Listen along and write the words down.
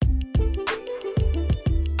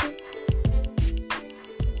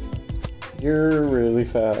You're really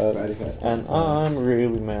fat. Very fat. And I'm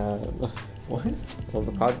really mad. What? Well,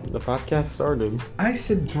 the podcast started. I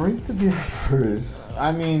said drink the beer first.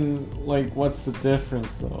 I mean, like, what's the difference,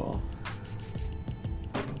 though?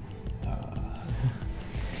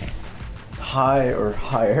 High or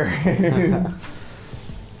higher.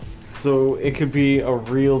 So it could be a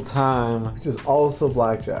real time. Which is also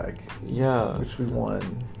blackjack. Yes. Which we won.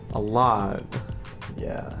 A lot.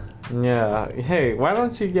 Yeah. Yeah. Hey, why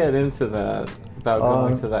don't you get into that? About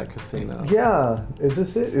going to that casino. Yeah. Is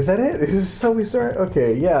this it? Is that it? Is this how we start?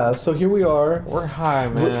 Okay, yeah. So here we are. We're high,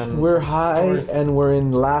 man. We're high and we're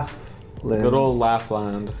in Laughlin. Good old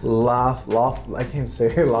Laughlin. I can't say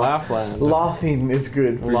it. Laughlin. Laughing is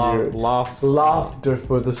good for you. Laughter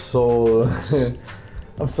for the soul.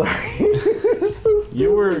 I'm sorry.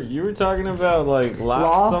 You were talking about like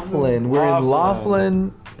Laughlin. We're in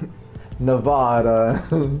Laughlin,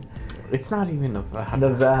 Nevada. It's not even Nevada.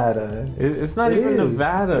 Nevada. It's not even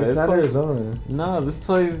Nevada. It's not like, Arizona. No, this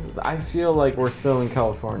place. I feel like we're still in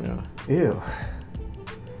California. Ew.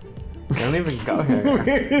 Don't even go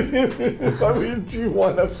here. Why would you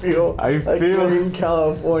want to feel like feel we're in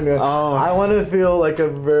California? Oh. I want to feel like a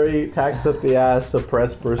very tax up the ass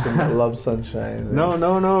suppressed person that loves sunshine.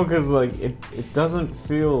 No, because like it doesn't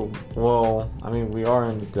feel well. I mean, we are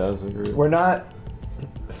in the desert. We're not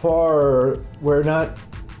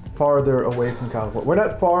farther away from California. We're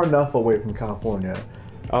not far enough away from California.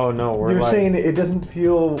 Oh no, You're saying it doesn't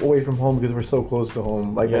feel away from home because we're so close to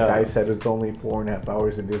home. Like that guy said, it's only 4.5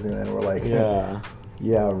 hours to Disneyland. We're like,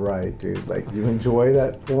 yeah, right, dude. Like, you enjoy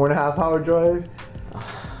that 4.5 hour drive?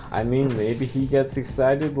 I mean, maybe he gets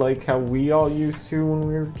excited like how we all used to when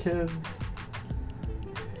we were kids.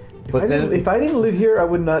 But if I didn't live here, I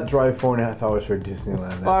would not drive 4.5 hours for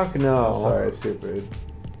Disneyland. Fuck no. I'm sorry, it's stupid.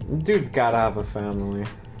 Dude's gotta have a family.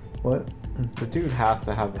 What? The dude has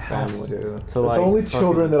to have a family. It's only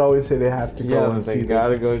children that always say they have to go and see. They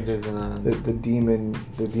gotta go to Disneyland. The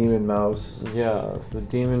demon mouse. Yes, the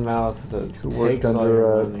demon mouse that who takes worked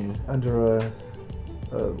under money.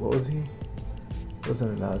 What was he?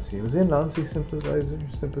 Wasn't a Nazi. Was he a Nazi sympathizer?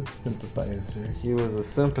 Sympathizer. He was a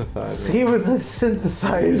sympathizer. He was a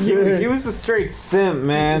synthesizer. He was a straight simp,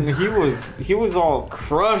 man. He was all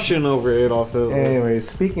crushing over Adolf Hitler. Anyway,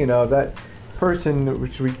 speaking of that person,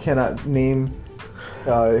 which we cannot name,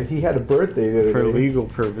 he had a birthday the other for day. legal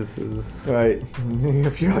purposes. Right.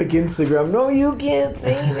 If you're like Instagram, no, you can't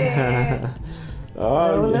say that.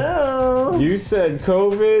 Oh no. You said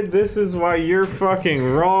COVID. This is why you're fucking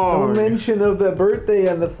wrong. No mention of the birthday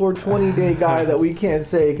and the 420 day guy that we can't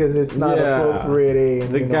say because it's not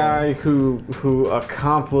appropriate. The guy who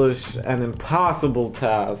accomplished an impossible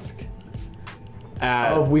task.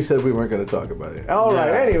 We said we weren't going to talk about it. All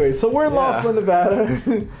right. Anyway, so we're in Laughlin,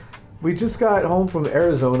 Nevada. We just got home from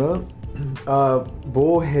Arizona,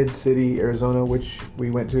 Bullhead City, Arizona, which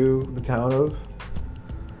we went to the town of.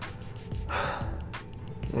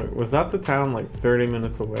 Wait, was that the town like 30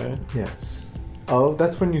 minutes away? Yes. Oh,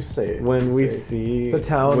 that's when you say it. When we see the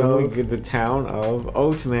town the town of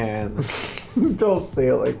Oatman. Don't say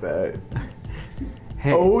it like that.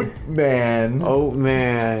 Hey. Oatman.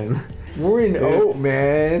 We're in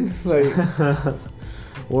Oatman. Like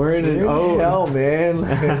we're in an oat. Hell,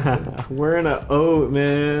 man. We're in an oat,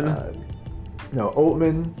 man. No,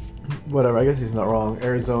 Oatman. Whatever. I guess he's not wrong.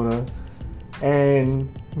 Arizona. And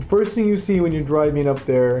the first thing you see when you're driving up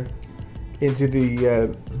there into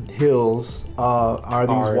the hills are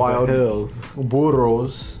these wild hills.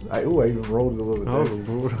 Burros. I even rolled a little bit. Oh,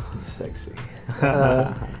 burros. Sexy.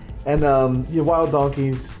 And wild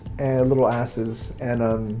donkeys and little asses.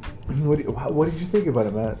 And what did you think about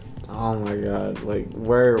it, Matt? Oh my god! Like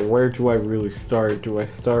where do I really start? Do I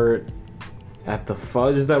start at the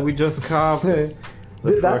fudge that we just copped?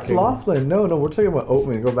 That's Laughlin. No, we're talking about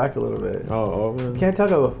Oatman. Go back a little bit. Oh, Oatman. Can't talk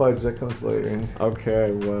about fudge. That comes later.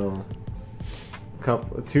 Okay, well,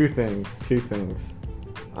 two things.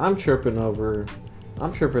 I'm tripping over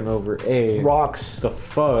rocks. The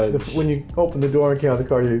fudge. When you open the door and came out the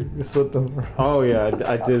car, you slipped on the rock. Oh yeah,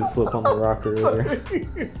 I did slip on the rock earlier.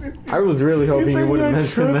 I was really hoping you wouldn't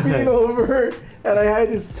mention that. Tripping over, and I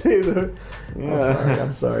had to say the. Yeah.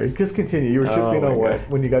 I'm sorry. Just continue. You were tripping on what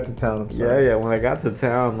when you got to town? I'm sorry. Yeah. When I got to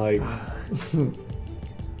town, like.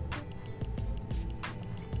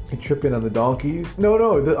 You tripping on the donkeys? No.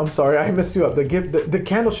 I'm sorry. I messed you up. The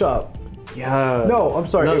candle shop. Yeah. No, I'm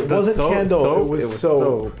sorry. It wasn't candle. Soap? It was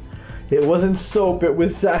soap. It wasn't soap. It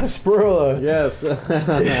was sarsaparilla. Yes.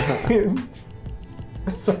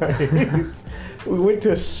 Sorry. We went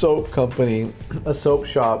to a soap company, a soap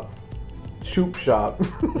shop, shoop shop.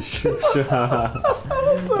 Shoop shop.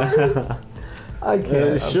 I'm sorry. I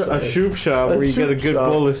can't. A soup shop where you get a good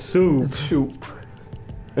bowl of soup. Soup.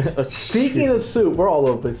 Speaking of soup, we're all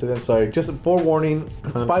over the place today. I'm sorry. Just a forewarning.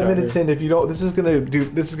 5 minutes in, if you don't, this is gonna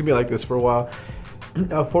be like this for a while.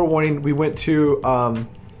 Forewarning. We went to.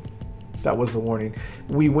 That was the warning.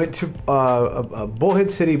 We went to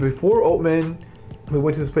Bullhead City before Oatman. We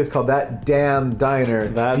went to this place called That Damn Diner.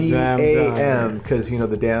 That Damn Diner. Because you know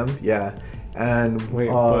the dam, yeah. And wait,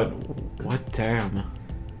 but what dam?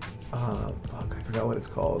 Fuck, I forgot what it's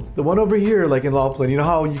called. The one over here, like in Laughlin. You know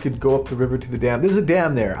how you could go up the river to the dam? There's a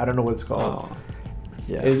dam there. I don't know what it's called. Oh.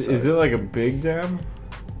 Yeah. Is it like a big dam?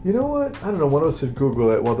 You know what? I don't know. One of us should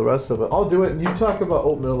Google it while the rest of it. I'll do it, and you talk about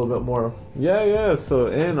Oatman a little bit more. Yeah. So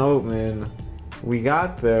in Oatman, we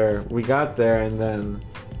got there, and then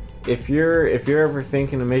if you're ever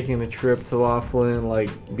thinking of making a trip to Laughlin, like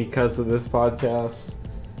because of this podcast,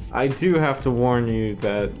 I do have to warn you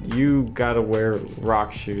that you gotta wear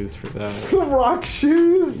rock shoes for that. Rock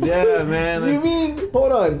shoes? Yeah, man. You mean?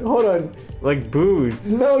 Hold on. Like boots?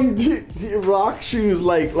 No, rock shoes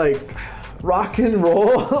like rock and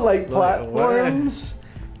roll, like platforms,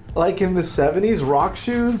 like in the 70s, rock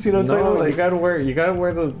shoes. You know what I'm talking about? Like, you gotta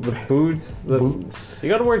wear the boots. Boots. You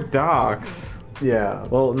gotta wear Docs. Yeah.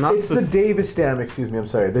 Well, it's the Davis Dam. Excuse me. I'm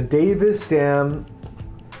sorry. The Davis Dam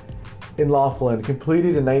in Laughlin,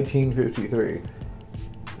 completed in 1953.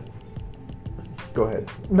 Go ahead.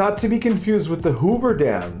 Not to be confused with the Hoover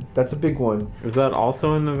Dam. That's a big one. Is that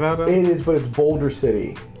also in Nevada? It is, but it's Boulder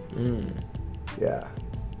City. Mm. Yeah.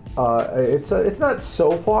 It's not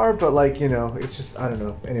so far, but like, you know, it's just, I don't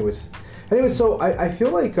know. Anyways, so I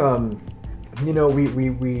feel like you know,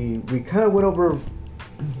 we kind of went over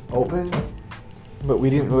Open, but we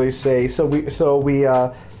didn't really say. So we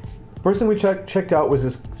first thing we checked out was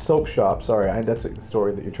this soap shop. Sorry, that's the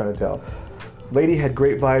story that you're trying to tell. Lady had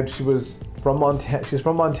great vibes. She was from Montana. She's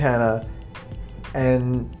from Montana,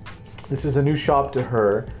 and this is a new shop to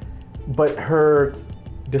her. But her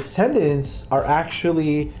descendants are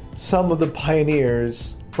actually some of the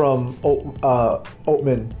pioneers from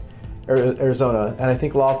Oatman, Arizona, and I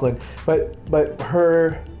think Laughlin. But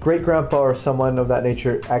her great grandpa or someone of that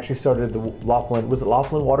nature actually started the Laughlin. Was it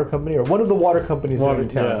Laughlin Water Company or one of the water companies in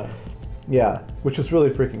town? Yeah, which was really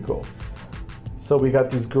freaking cool. So we got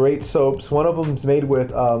these great soaps. One of them's made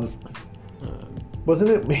with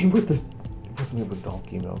wasn't it made with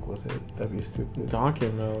donkey milk, was it? That'd be stupid.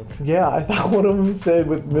 Donkey milk? Yeah, I thought one of them said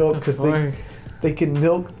with milk because they can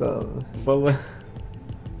milk them. But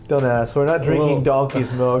don't ask. We're not drinking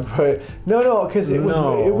donkey's milk, but no, because it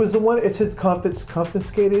was the one. It says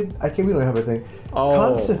confiscated. We don't have a thing.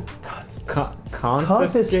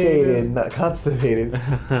 Confiscated, not constipated.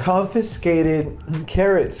 Confiscated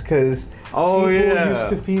carrots because people used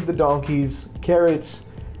to feed the donkeys carrots.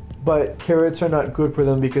 But carrots are not good for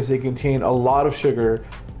them because they contain a lot of sugar.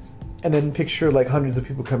 And then picture like hundreds of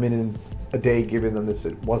people come in a day giving them this.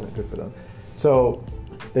 It wasn't good for them. So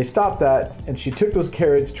they stopped that, and she took those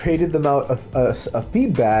carrots, traded them out a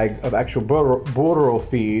feed bag of actual bordereau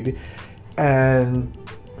feed, and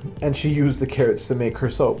she used the carrots to make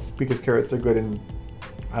her soap because carrots are good in,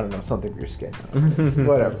 I don't know, something for your skin.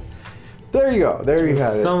 Whatever. There you go. There you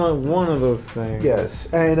have it. One of those things.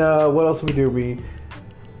 Yes. And what else did we do?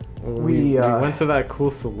 We went to that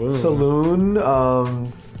cool saloon.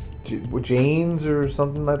 Jane's or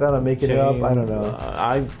something like that. I'm making it up. I don't know.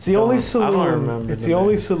 It's the only saloon. I don't remember. It's the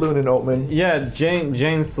only saloon in Oatman. Yeah,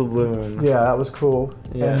 Jane's Saloon. Yeah, that was cool.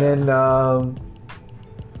 Yeah. And then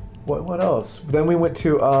what else? Then we went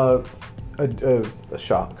to a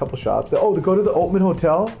couple shops. Oh, to go to the Oatman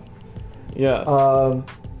Hotel. Yes.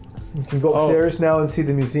 You can go upstairs now and see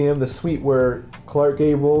the museum, the suite where Clark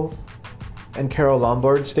Gable and Carol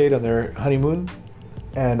Lombard stayed on their honeymoon.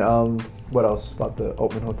 And what else about the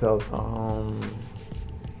Oatman Hotel?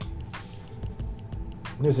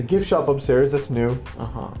 There's a gift shop upstairs that's new.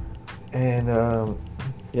 And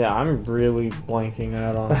yeah, I'm really blanking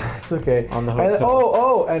out on. It's okay. On the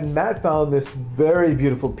hotel. And Matt found this very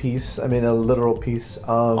beautiful piece. I mean, a literal piece.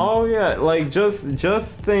 Like just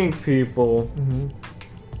think, people. Mm-hmm.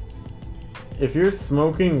 If you're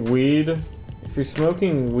smoking weed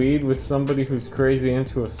with somebody who's crazy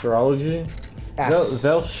into astrology,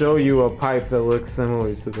 they'll show you a pipe that looks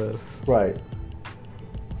similar to this. Right.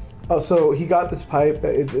 Oh, so he got this pipe.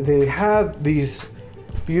 They have these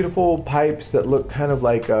beautiful pipes that look kind of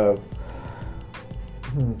like arrowheads,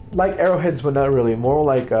 but not really. More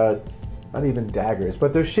like not even daggers,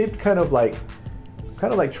 but they're shaped kind of like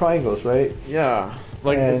triangles, right? Yeah.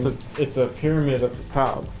 Like it's a pyramid at the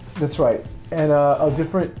top. That's right. And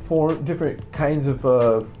different kinds of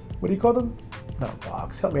what do you call them? Not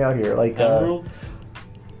rocks. Help me out here. Like emeralds.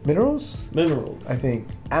 minerals. Minerals. I think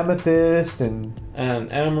amethyst and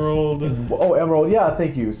emerald. Oh, emerald. Yeah,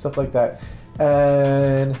 thank you. Stuff like that.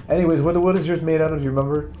 And anyways, what is yours made out of? Do you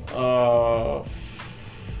remember? No.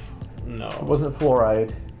 It wasn't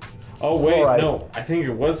fluoride. Oh wait, fluoride. no. I think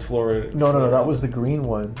it was fluoride. No. That was the green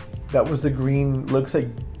one. That was the green. Looks like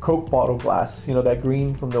Coke bottle glass. You know that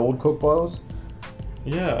green from the old Coke bottles.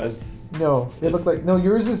 Yeah, it's. No, it looks like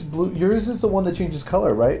yours is blue. Yours is the one that changes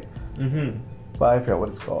color, right? Mm-hmm. But I forgot what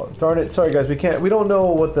it's called. Darn it! Sorry guys, we don't know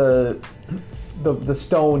what the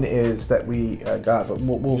stone is that we got, but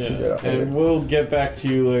we'll figure it out later. And we'll get back to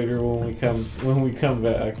you later when we come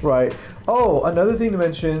back. Right. Oh, another thing to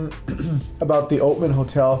mention about the Oatman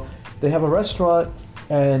Hotel, they have a restaurant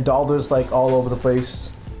and dollars like all over the place.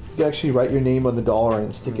 You can actually write your name on the dollar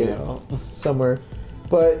and stick it somewhere.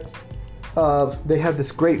 But they have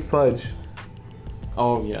this great fudge.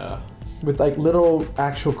 Oh yeah. With like little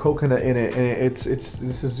actual coconut in it, and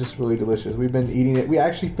this is just really delicious. We've been eating it. We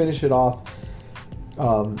actually finish it off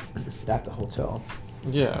at the hotel.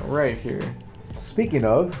 Yeah, right here. Speaking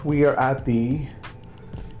of, we are at the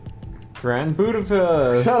Grand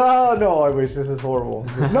Budapest. Shut up! No, I wish. This is horrible.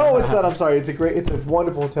 No, it's not. I'm sorry. It's a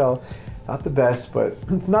wonderful hotel. Not the best, but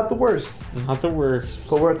not the worst. Not the worst.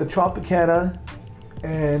 But we're at the Tropicana,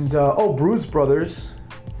 and Bruise Brothers.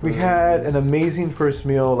 We had an amazing first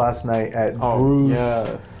meal last night at Bruise.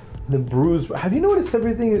 Yes. The Bruise. Have you noticed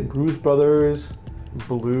everything at Bruise Brothers?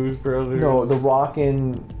 Blues Brothers. No, the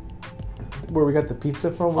Rockin'. Where we got the pizza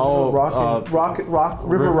from? River Rock.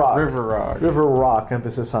 River Rock.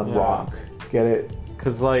 Emphasis on rock. Get it?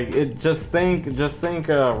 Cause like just think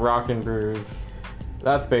Rock and Brews.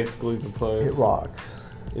 That's basically the place. It rocks.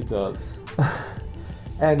 It does.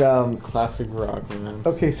 And classic rock, man.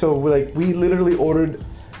 Okay, so we literally ordered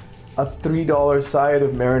a $3 side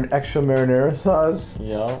of extra marinara sauce.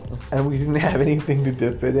 Yeah. And we didn't have anything to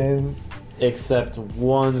dip it in. Except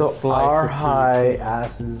one slice of pizza. Our high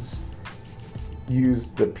asses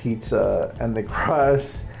used the pizza and the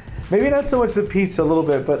crust. Maybe not so much the pizza, a little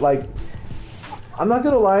bit, but like, I'm not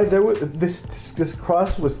gonna lie, this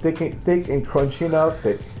crust was thick and crunchy enough.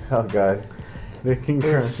 Oh god, thick and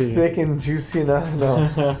crunchy, thick and juicy enough.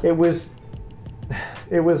 No, it was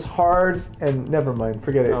hard and never mind,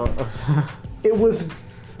 forget it. Oh. It was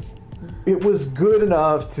good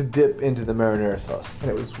enough to dip into the marinara sauce, and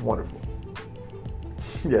it was wonderful.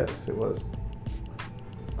 Yes, it was.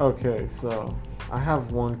 Okay, so I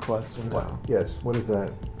have one question now. Yes, what is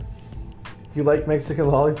that? You like Mexican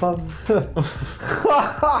lollipops? Oh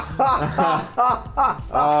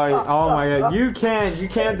my god, you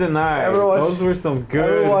can't deny. Those were some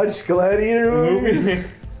good. Ever watched Gladiator movie?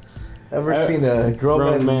 Ever seen a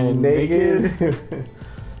grown man naked?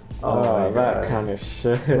 Oh, that kind of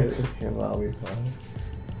shit. Mexican lollipop.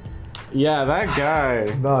 Yeah, that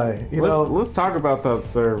guy. No, let's talk about that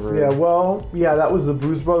server. Yeah, that was the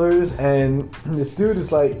Bruise Brothers, and this dude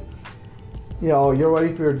is like, y'all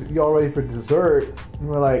ready for dessert? And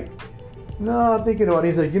we're like, no, I'm thinking about it.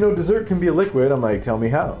 He's like, dessert can be a liquid. I'm like, tell me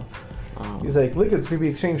how. Oh. He's like, liquids can be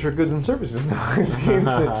exchanged for goods and services.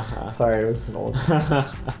 No, sorry, it was an old,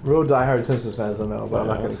 real diehard Simpsons fans don't know, but I'm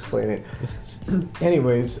not gonna explain it.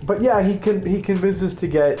 Anyways, but yeah, he convinced us to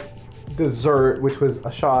get dessert, which was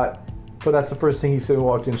a shot. But that's the first thing he said when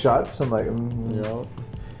we walked in, shots. I'm like, Yep.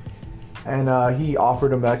 And he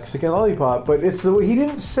offered a Mexican lollipop, but he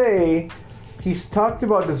didn't say. He talked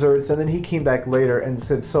about desserts, and then he came back later and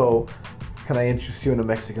said, "So, can I interest you in a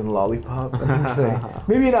Mexican lollipop?" And he's like,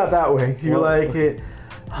 maybe not that way. Do you like it?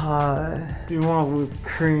 Do you want whipped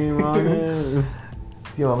cream on it? Do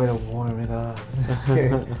you want me to warm it up?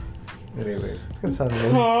 Anyways, it's gonna sound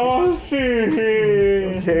good. Coffee.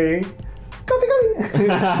 Okay. Coffee.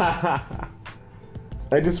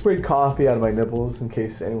 I just sprayed coffee out of my nipples in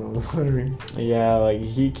case anyone was wondering. Yeah, like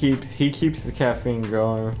he keeps the caffeine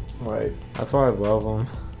going. Right. That's why I love him.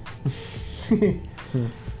 Speaking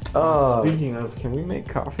of, can we make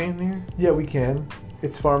coffee in here? Yeah, we can.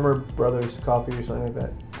 It's Farmer Brothers Coffee or something like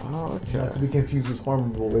that. Oh, okay. Not to be confused with Farmer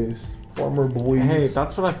Boys. Farmer Boys. Hey,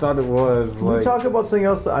 that's what I thought it was. Can we talk about something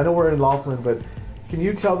else? I know we're in Laughlin, but can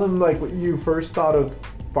you tell them like what you first thought of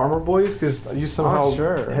Farmer Boys? Because you somehow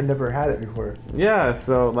had never had it before. Yeah,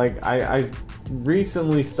 so like I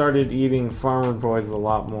recently started eating Farmer Boys a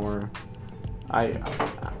lot more.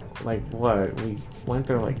 We went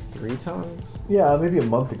there like 3 times? Yeah, maybe a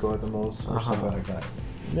month ago at the most, or something like that.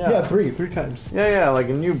 Yeah, three times. Yeah, like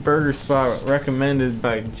a new burger spot recommended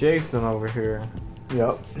by Jason over here.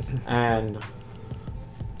 Yep. And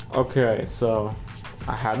okay, so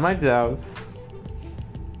I had my doubts.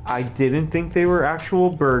 I didn't think they were actual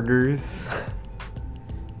burgers.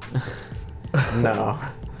 No.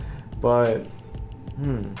 But,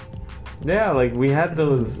 yeah, like we had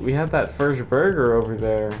that first burger over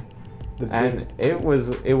there, and it was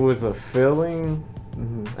a filling,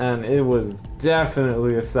 and it was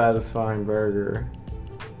definitely a satisfying burger.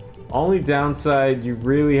 Only downside, you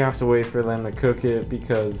really have to wait for them to cook it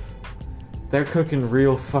because they're cooking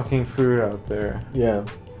real fucking food out there. Yeah.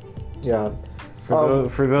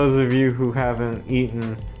 For those of you who haven't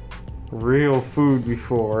eaten real food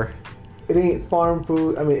before, it ain't farm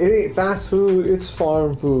food. I mean, it ain't fast food. It's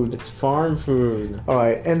farm food. It's farm food. All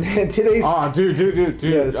right, and today's. Oh, dude.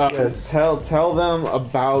 Yes. Tell them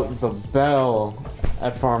about the bell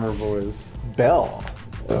at Farmer Boys. Bell.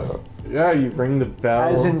 Yeah, you ring the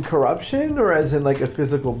bell. As in corruption, or as in like a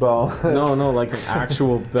physical bell? No, like an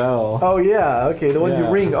actual bell. Oh yeah, okay, the one you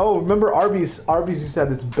ring. Oh, remember Arby's used to have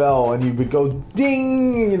this bell, and you would go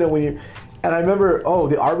ding, you know, when you. And I remember,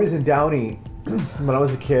 the Arby's in Downey. When I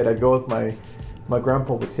was a kid, I'd go with my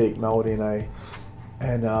grandpa would take Melody and I,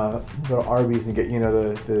 and go to Arby's and get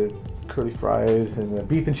the curly fries and the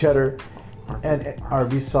beef and cheddar, and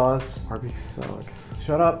Arby's sauce. Arby's sucks.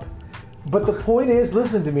 Shut up. But the point is,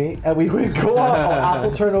 listen to me, and we would go out on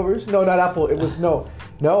apple turnovers. No, not apple. It was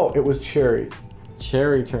it was cherry.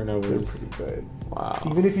 Cherry turnovers. They're pretty good. Wow.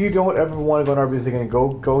 Even if you don't ever want to go to Arby's again,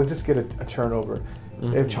 go and just get a turnover.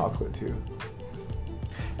 They have chocolate too.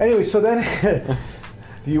 Anyway, so then,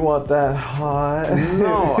 do you want that hot?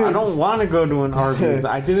 No, I don't want to go to an Arby's.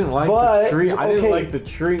 I didn't like the treat. I didn't like the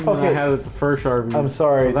treatment I had at the first Arby's. I'm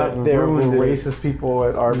sorry, so that there were ruined racist people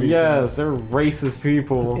at Arby's. Yes, there were racist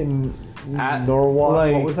people. At Norwalk?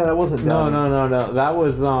 Like, what was that? That wasn't No. That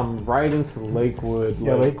was right into Lakewood.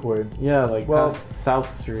 Yeah, Lakewood. Yeah, past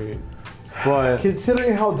South Street. But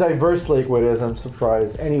considering how diverse Lakewood is, I'm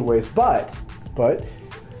surprised. Anyways, but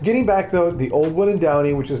getting back though, the old one in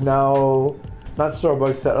Downey, which is now not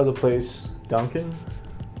Starbucks, that other place. Dunkin'?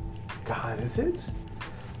 God, is it?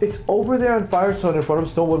 It's over there on Firestone in front of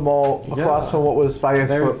Stonewood Mall, across from what was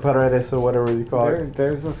Paredes or whatever you call it.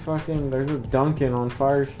 There's a Dunkin' on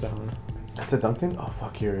Firestone. That's a Dunkin'? Oh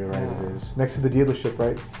fuck, you're right. It is next to the dealership,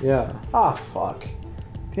 right? Yeah. Ah, fuck.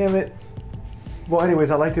 Damn it. Well, anyways,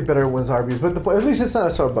 I liked it better when it was Arby's, but at least it's not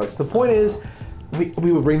a Starbucks. The point is, we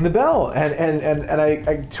would ring the bell, and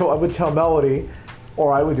I would tell Melody,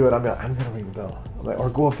 or I would do it. I'm gonna ring the bell. I'm like, or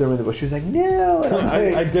go up there and ring the bell. She's like, no. And I'm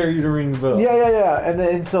like, I dare you to ring the bell. Yeah. And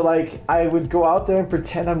then so like I would go out there and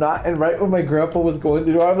pretend I'm not. And right when my grandpa was going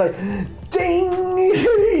through the door, I'm like, ding.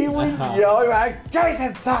 He would yell like,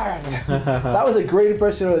 Jason, sorry. That was a great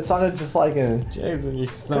impression. It sounded just like him. Jason, you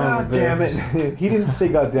son God of a damn bitch. it. He didn't say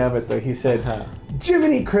God damn it though. He said,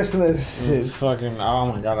 Jiminy Christmas. Fucking,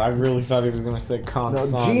 oh my god, I really thought he was gonna say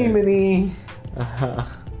consonant. No, Jiminy.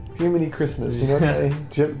 Jiminy Christmas. You know what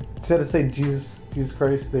instead of saying Jesus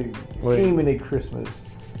Christ, they Jiminy Christmas.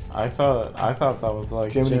 I thought that was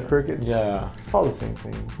like Jiminy Crickets. Yeah. It's all the same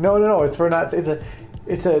thing. No. It's for not.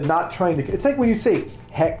 It's a not trying to. It's like when you say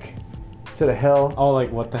heck instead of hell. Oh,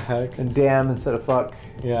 like what the heck? And damn instead of fuck.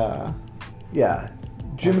 Yeah. Yeah.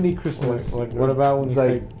 Jiminy Christmas. Like what about when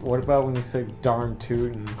you say darn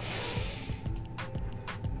tootin'?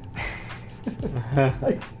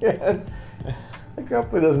 I can't. My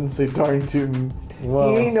grandpa doesn't say darn tootin'. Well.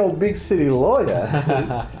 He ain't no big city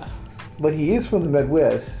lawyer. But he is from the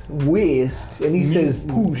Midwest. And he says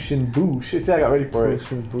poosh and boosh. I got ready for it.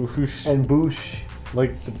 Poosh and boosh. And boosh.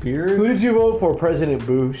 Like the beers? Who did you vote for? President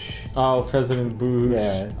Bush. Oh, President Bush.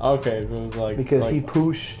 Yeah. Okay, so it was like... Because he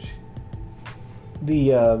pushed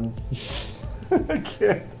the... I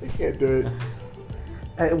can't do it.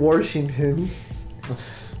 At Washington.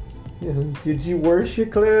 Did you wash your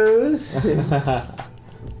clothes? I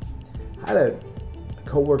had a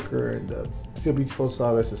co-worker in the Seal Beach Post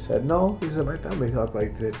Office that said, no, he said, my family talked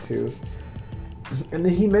like that too. And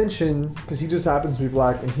then he mentioned, because he just happens to be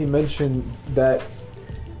black, and he mentioned that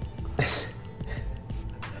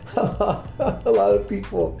a lot of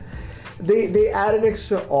people, they add an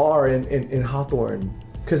extra R in Hawthorne,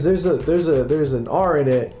 because there's an R in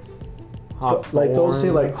it. Like they'll say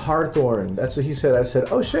like Hawthorne. That's what he said. I said,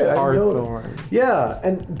 oh shit, I know. Hawthorne. Yeah,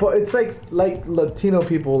 but it's like Latino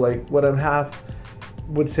people, like what I'm half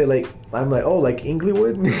would say, like I'm like, oh, like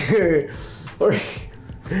Inglewood, or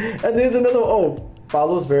and there's another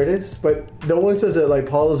Palos Verdes, but no one says it like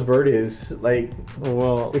Palos Verdes, like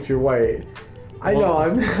if you're white. I know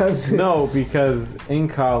I'm no, because in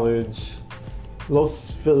college,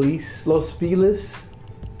 Los Feliz,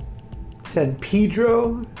 San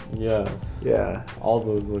Pedro. Yes. Yeah. All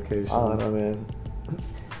those locations. I don't know, man.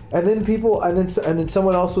 And then people, and then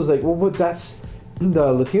someone else was like, well, but that's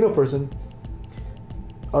the Latino person.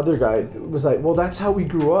 Other guy was like, well, that's how we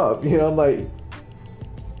grew up. You know, I'm like,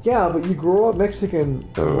 Yeah, but you grow up Mexican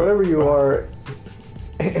or whatever you are,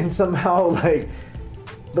 and somehow like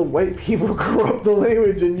the white people grow up the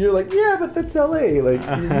language, and you're like, yeah, but that's LA. Like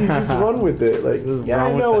you just run with it. Like yeah,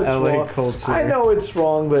 I know it's wrong. Culture. I know it's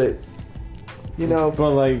wrong, but you know.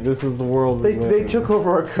 But like this is the world. They took over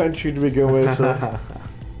our country to begin with. So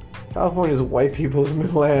California's white people's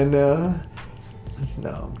land now.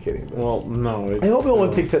 No, I'm kidding. Well, no. I hope no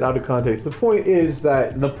one takes it out of context. The point is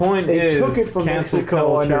that they took it from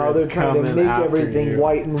Mexico and now they're trying to make everything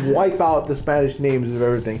white and wipe out the Spanish names of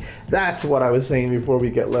everything. That's what I was saying before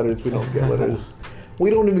we get letters. We don't get letters.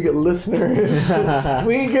 We don't even get listeners.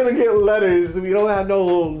 We ain't gonna get letters. We don't have no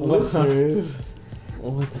listeners.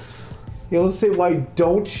 What? You don't say why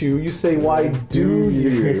don't you? You say why do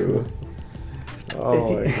you?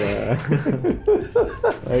 Oh my god.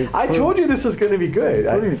 Like, I told you this was going to be good.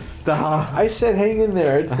 Please stop. I said hang in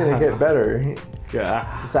there. It's going to get better.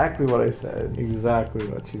 Yeah. Exactly what I said. Exactly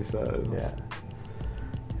what you said.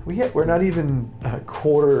 Yeah. We're not even a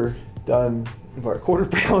quarter done of our quarter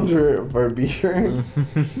pounder of our beer.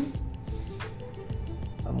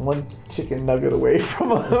 I'm one chicken nugget away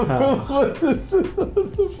from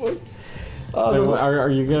Are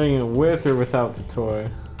you getting it with or without the toy?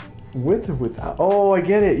 With or without? Oh, I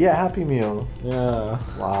get it. Yeah, Happy Meal. Yeah.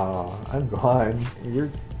 Wow, I'm gone. You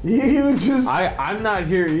just... I'm not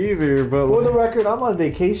here either, but... For the record, I'm on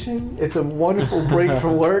vacation. It's a wonderful break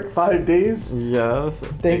from work, 5 days. Yes.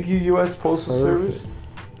 Thank you, U.S. Postal Service.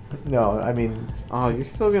 No, I mean... Oh, you're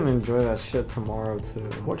still gonna enjoy that shit tomorrow, too.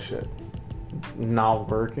 What shit? Not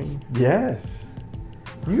working? Yes.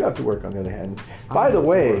 You have to work on the other hand. By the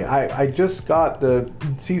way, I just got the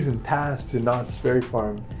season pass to Knott's Berry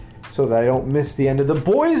Farm so that I don't miss the end of the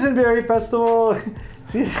Boysenberry Festival.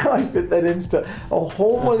 See how I fit that into a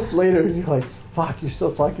whole month later, and you're like, fuck, you're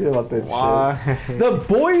still talking about that shit. The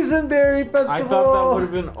Boysenberry Festival! I thought that would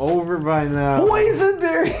have been over by now.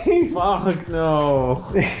 Boysenberry! Fuck no.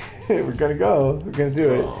 We're gonna go. We're gonna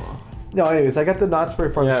do it. No, anyways, I got the Knott's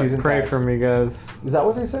Berry Farm season pray pass. for me, guys. Is that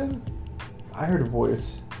what they said? I heard a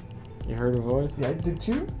voice. You heard a voice? Yeah, did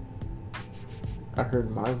you? I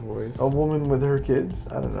heard my voice. A woman with her kids?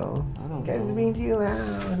 I don't know. I don't know. Guys being too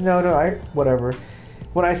loud. No, whatever.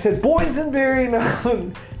 When I said Boysenberry,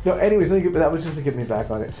 no. Anyways, that was just to get me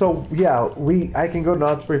back on it. So yeah, I can go to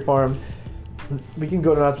Knott's Berry Farm. We can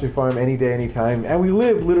go to Knott's Berry Farm any day, any time, and we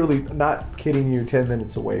live literally, not kidding you, 10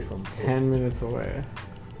 minutes away from. 10 minutes away.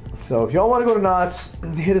 So if y'all want to go to Knott's,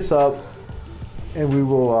 hit us up, and we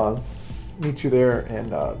will meet you there,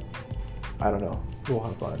 and I don't know. We'll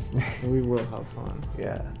have fun. We will have fun.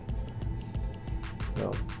 Yeah.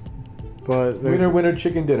 No. But winner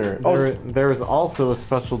chicken dinner. There's also a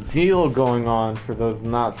special deal going on for those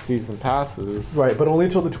not season passes. Right, but only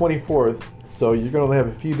until the 24th. So you're gonna only have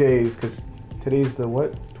a few days because today's the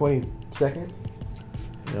what? 22nd.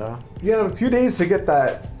 Yeah. You have a few days to get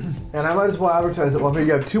that, and I might as well advertise it. Well, maybe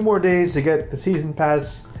you have 2 more days to get the season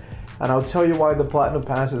pass, and I'll tell you why the platinum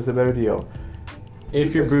pass is the better deal.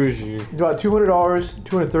 If you're bougie. It's about $200,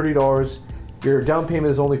 $230. Your down payment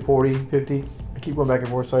is only $40, $50. I keep going back and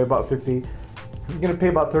forth, sorry, about $50. You're going to pay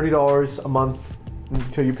about $30 a month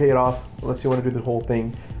until you pay it off, unless you want to do the whole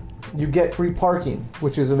thing. You get free parking,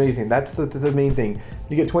 which is amazing. That's the main thing.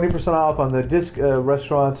 You get 20% off on the disc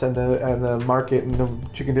restaurants and the market and the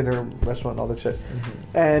chicken dinner restaurant and all that shit.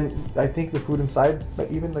 Mm-hmm. And I think the food inside, like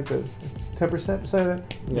even like the 10% beside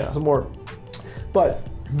it, some more. But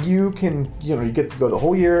you can, you get to go the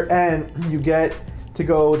whole year, and you get to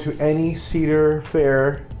go to any Cedar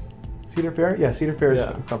Fair. Cedar Fair? Yeah, Cedar Fair is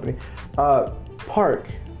the company. Park,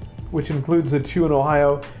 which includes the 2 in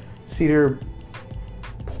Ohio, Cedar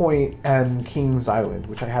Point and Kings Island,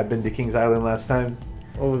 which I had been to Kings Island last time.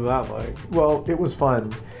 What was that like? Well, it was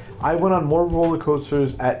fun. I went on more roller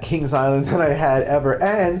coasters at Kings Island than I had ever,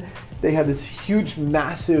 and they had this huge,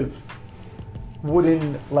 massive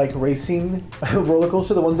wooden racing roller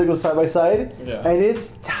coaster, the ones that go side by side. Yeah. And it's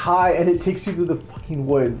high, and it takes you through the fucking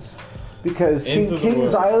woods. Because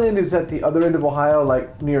Kings Island is at the other end of Ohio,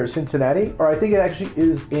 near Cincinnati, or I think it actually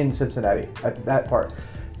is in Cincinnati, at that part.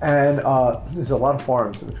 And there's a lot of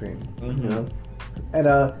farms in between, mm-hmm. And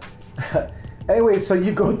anyway, so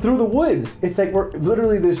you go through the woods. It's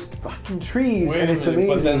there's fucking trees, and it's amazing.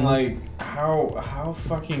 But then, how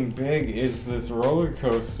fucking big is this roller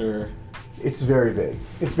coaster? It's very big.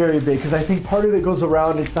 It's very big because I think part of it goes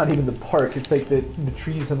around. It's not even the park. It's like the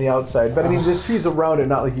trees on the outside. But I mean, there's trees around it.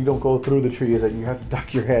 Not like you don't go through the trees. That you have to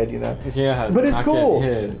duck your head. Yeah. But it's cool.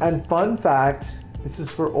 And fun fact: this is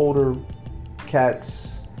for older cats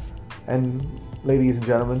and ladies and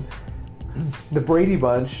gentlemen. The Brady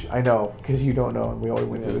Bunch, I know, because you don't know, and we always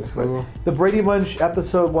went through this. But the Brady Bunch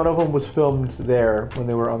episode, one of them was filmed there when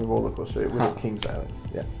they were on the roller coaster. It was at Kings Island.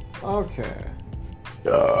 Yeah. Okay.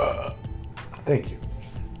 Thank you.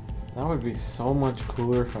 That would be so much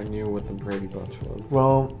cooler if I knew what the Brady Bunch was.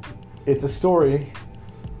 Well, it's a story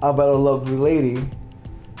about a lovely lady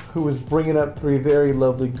who was bringing up 3 very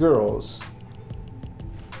lovely girls.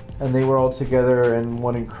 And they were all together and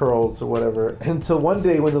wanting curls or whatever. Until one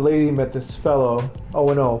day when the lady met this fellow.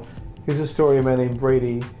 Oh, no. Here's a story of a man named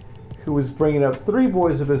Brady who was bringing up 3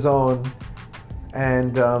 boys of his own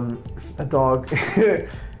and a dog.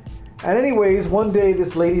 And anyways, one day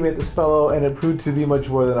this lady met this fellow and it proved to be much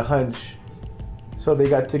more than a hunch. So they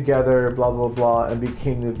got together, blah, blah, blah, and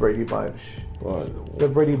became the Brady Bunch. What? The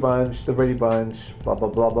Brady Bunch, blah, blah,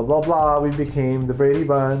 blah, blah, blah, blah. We became the Brady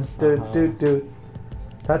Bunch. Do.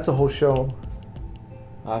 That's a whole show.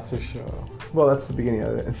 That's a show. Well, that's the beginning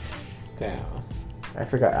of it. Damn. I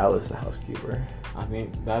forgot Alice, the housekeeper. I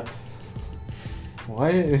mean, that's...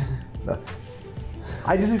 What? Nothing.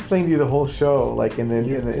 I just explained to you the whole show, like in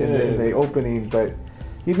the opening, but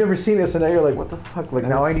you've never seen it, so now you're like, what the fuck? Like,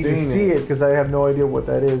 now I need to see it because I have no idea what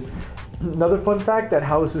that is. Another fun fact, that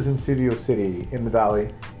house is in Studio City in the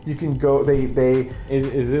Valley. You can go,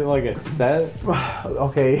 Is it like a set?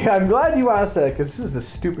 Okay, I'm glad you asked that because this is the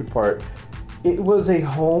stupid part. It was a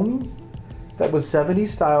home that was 70s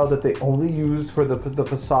style that they only used for the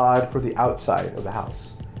facade for the outside of the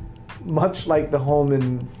house. Much like the home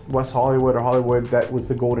in West Hollywood or Hollywood that was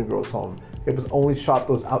the Golden Girls home. It was only shot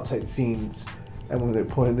those outside scenes, and when they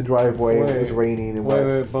put in the driveway, it was raining and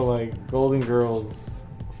wet. But like Golden Girls...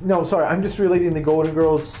 No, sorry, I'm just relating the Golden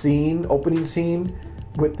Girls scene, opening scene,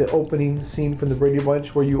 with the opening scene from the Brady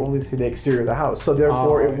Bunch where you only see the exterior of the house. So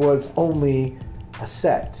therefore it was only a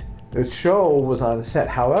set. The show was on a set.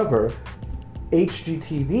 However,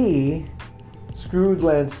 HGTV screwed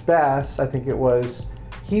Lance Bass, I think it was,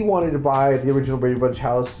 he wanted to buy the original Brady Bunch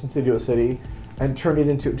house in Studio City and turn it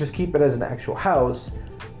into, just keep it as an actual house.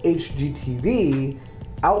 HGTV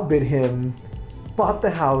outbid him, bought the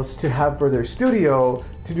house to have for their studio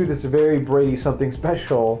to do this very Brady something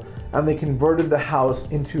special, and they converted the house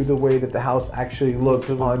into the way that the house actually looked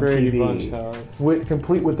on Brady TV. Bunch house.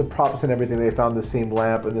 Complete with the props and everything. They found the same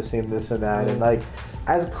lamp and the same this and that. And like,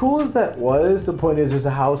 as cool as that was, the point is there's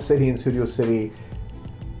a house sitting in Studio City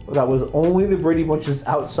that was only the Brady Bunch's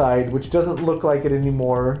outside, which doesn't look like it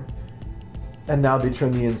anymore. And now they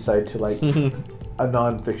turn the inside to like a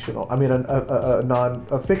non-fictional. I mean,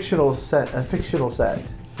 a fictional set. Fictional set.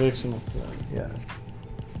 Yeah.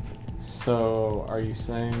 So, are you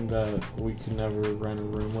saying that we could never rent a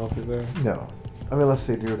room over there? No. I mean, unless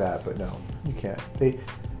they do that, but no, you can't. It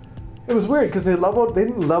was weird because they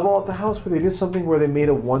didn't level out the house, but they did something where they made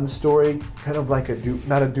a one-story, kind of like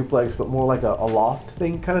not a duplex, but more like a loft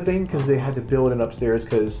thing kind of thing, because they had to build an upstairs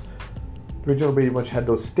because the original Brady Bunch had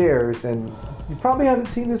those stairs, and you probably haven't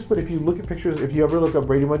seen this, but if you look at pictures, if you ever look up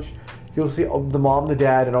Brady Bunch, you'll see the mom, the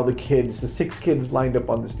dad, and all the kids, the 6 kids lined up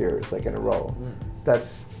on the stairs, like in a row.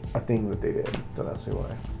 That's a thing that they did. Don't ask me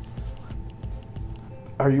why.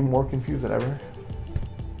 Are you more confused than ever?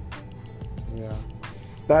 Yeah.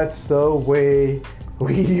 That's the way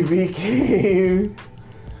we became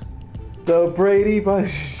the Brady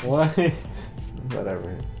Bunch. What?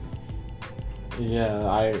 Whatever. Yeah,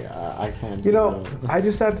 I can't. You know, I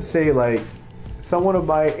just have to say, like, someone of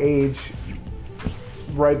my age,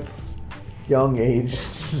 ripe, young age,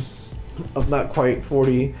 of not quite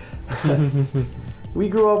 40, we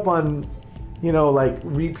grew up on, you know, like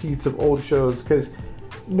repeats of old shows, because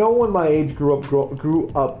no one my age grew up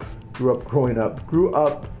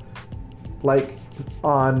like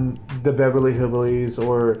on the Beverly Hillbillies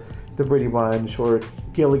or the Brady Bunch or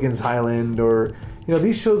Gilligan's Island, or, you know,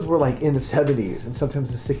 these shows were like in the 70s and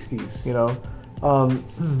sometimes the 60s, you know,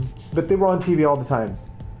 but they were on TV all the time.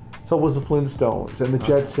 So was the Flintstones and the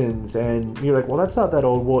Jetsons, and you're like, well, that's not that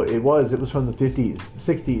old. Well, it was from the 50s,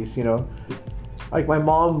 60s, you know. Like, my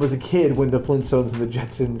mom was a kid when the Flintstones and the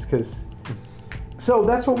Jetsons, so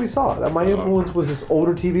that's what we saw. That my influence was this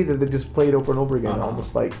older TV that they just played over and over again,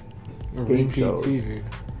 almost like game shows.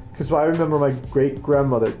 Because I remember my great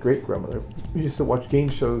grandmother we used to watch game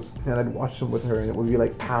shows, and I'd watch them with her, and it would be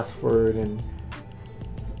like Password and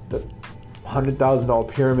the $100,000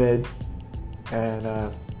 Pyramid, and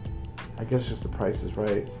I guess just The Price is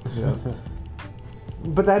Right. You know?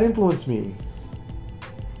 But that influenced me.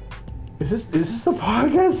 Is this a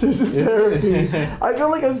podcast or is this therapy? I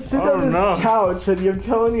feel like I'm sitting on this couch and you're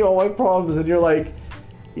telling me all my problems, and you're like,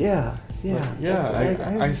 yeah.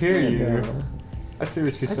 I hear you. I see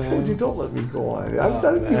what you're I saying. told you, don't let me go on.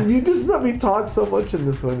 Man. You just let me talk so much in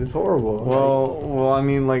this one. It's horrible. Well, I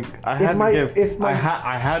mean, like, I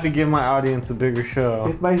had to give my audience a bigger show.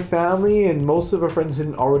 If my family and most of our friends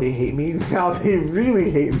didn't already hate me, now they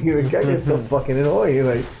really hate me. Like, I get so fucking annoying.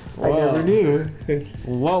 Like, well, I never knew.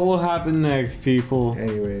 What will happen next, people?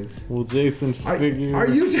 Anyways. Will Jason figure... Are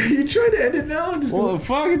you trying to end it now? Well,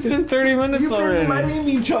 fuck, it's been 30 minutes already. You've been letting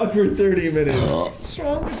me talk for 30 minutes. What's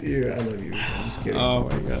wrong with you? I love you. I'm just kidding. Oh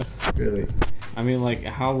my god. Really? I mean, like,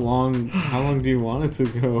 how long do you want it to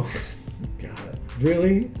go? God.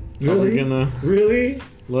 Really? Really?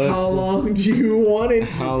 How long do you want it?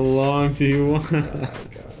 How long do you want? Oh, God.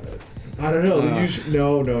 I don't know.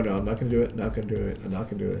 No. I'm not gonna do it. I'm not gonna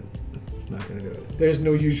do it. There's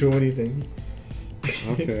no usual anything.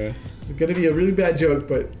 Okay. It's gonna be a really bad joke,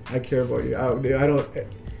 but I care about you. I don't.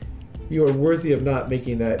 You are worthy of not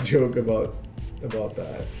making that joke about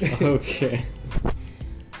that. Okay.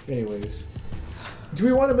 Anyways, do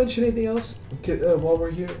we want to mention anything else while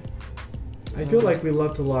we're here? I feel like we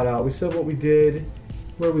left a lot out. We said what we did,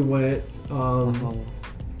 where we went,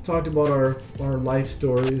 talked about our life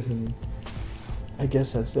stories, and I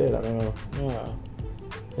guess that's it. I don't know.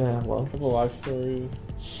 Yeah, well. A couple life stories.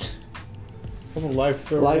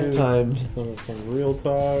 Lifetime. Some real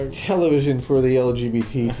talk. Television for the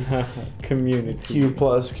LGBT community. Q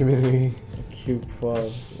plus community. Q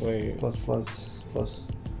plus. Wait. Plus.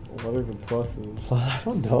 What are the pluses? I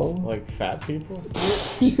don't know. Like fat people?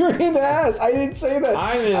 You're an ass. I didn't say that.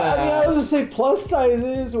 I'm an ass. I mean, I was just saying plus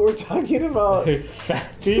sizes. We're talking about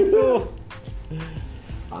fat people.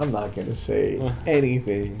 I'm not gonna say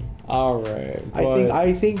anything. All right.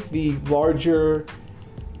 I think the larger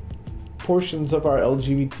portions of our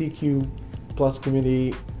LGBTQ plus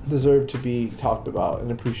community deserve to be talked about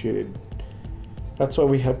and appreciated. That's why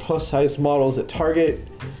we have plus size models at Target.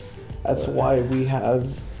 That's why we have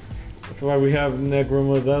Negro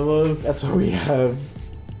Modelos. That's why we have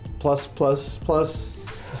plus.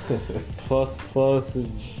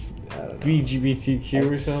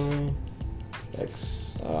 BGBTQ or something. X,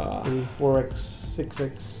 4X,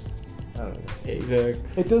 6X. I don't know.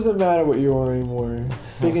 8X. It doesn't matter what you are anymore.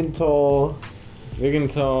 Big and tall.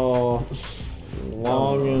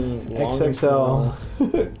 Long and XXL.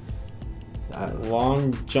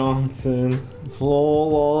 Long Johnson.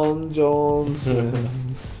 Long Johnson.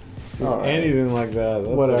 Anything like that.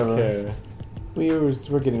 That's whatever. Okay.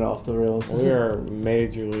 We're getting off the rails. We are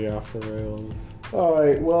majorly off the rails.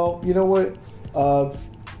 Alright, well, you know what?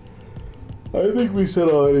 I think we said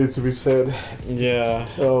all that needs to be said. Yeah.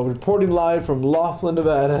 So, reporting live from Laughlin,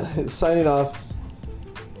 Nevada. It's signing off.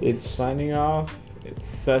 It's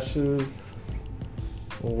Seshes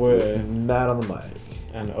with Matt on the mic.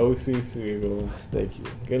 And OC Siegel. Thank you.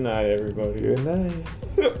 Good night, everybody. Good night.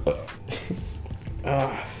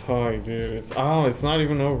 Fuck, dude. It's not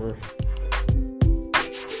even over.